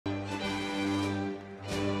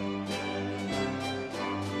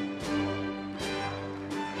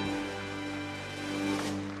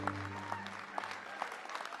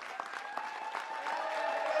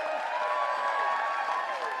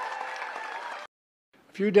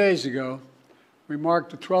A few days ago, we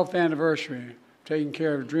marked the 12th anniversary of taking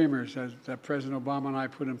care of dreamers that President Obama and I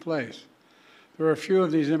put in place. There are a few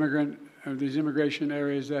of these immigration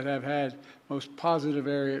areas that have had most positive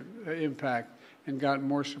impact and gotten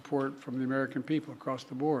more support from the American people across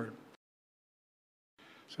the board.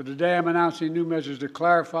 So today I'm announcing new measures to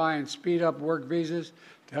clarify and speed up work visas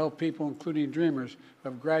to help people, including dreamers, who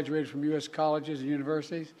have graduated from U.S. colleges and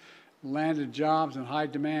universities, landed jobs in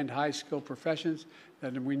high-demand, high-skilled professions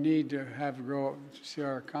that we need to have grow to see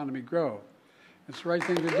our economy grow. It's the right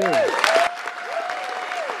thing to do. The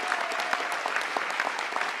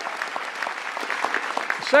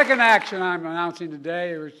second action I'm announcing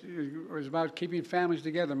today is about keeping families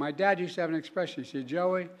together. My dad used to have an expression. He said,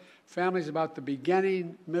 Joey, family is about the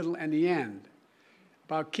beginning, middle, and the end.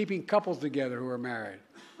 About keeping couples together who are married,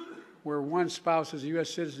 where one spouse is a U.S.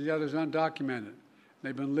 citizen, the other is undocumented.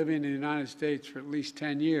 They've been living in the United States for at least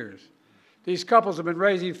 10 years. These couples have been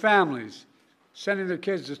raising families, sending their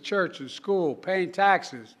kids to church and school, paying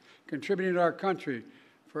taxes, contributing to our country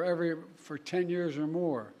for 10 years or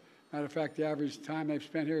more. Matter of fact, the average time they've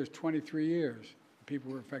spent here is 23 years, people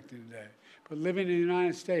who are affected today. But living in the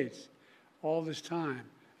United States all this time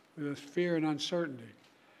with fear and uncertainty.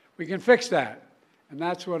 We can fix that, and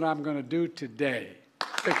that's what I'm going to do today.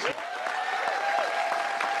 Fix it.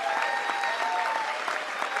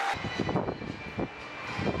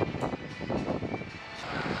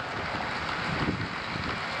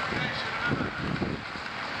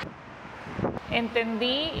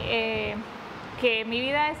 Entendí que mi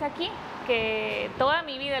vida es aquí, que toda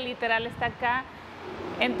mi vida literal está acá.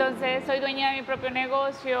 Entonces soy dueña de mi propio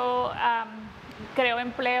negocio, creo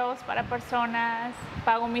empleos para personas,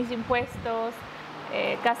 pago mis impuestos,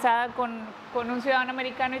 casada con un ciudadano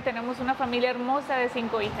americano y tenemos una familia hermosa de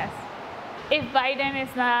 5 hijas. If Biden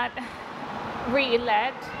is not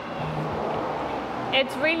re-elect,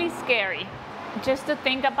 it's really scary. Just to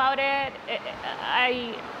think about it,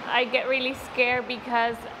 I get really scared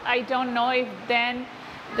because I don't know if then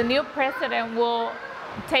the new president will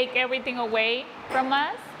take everything away from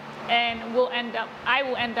us and I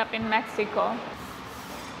will end up in Mexico.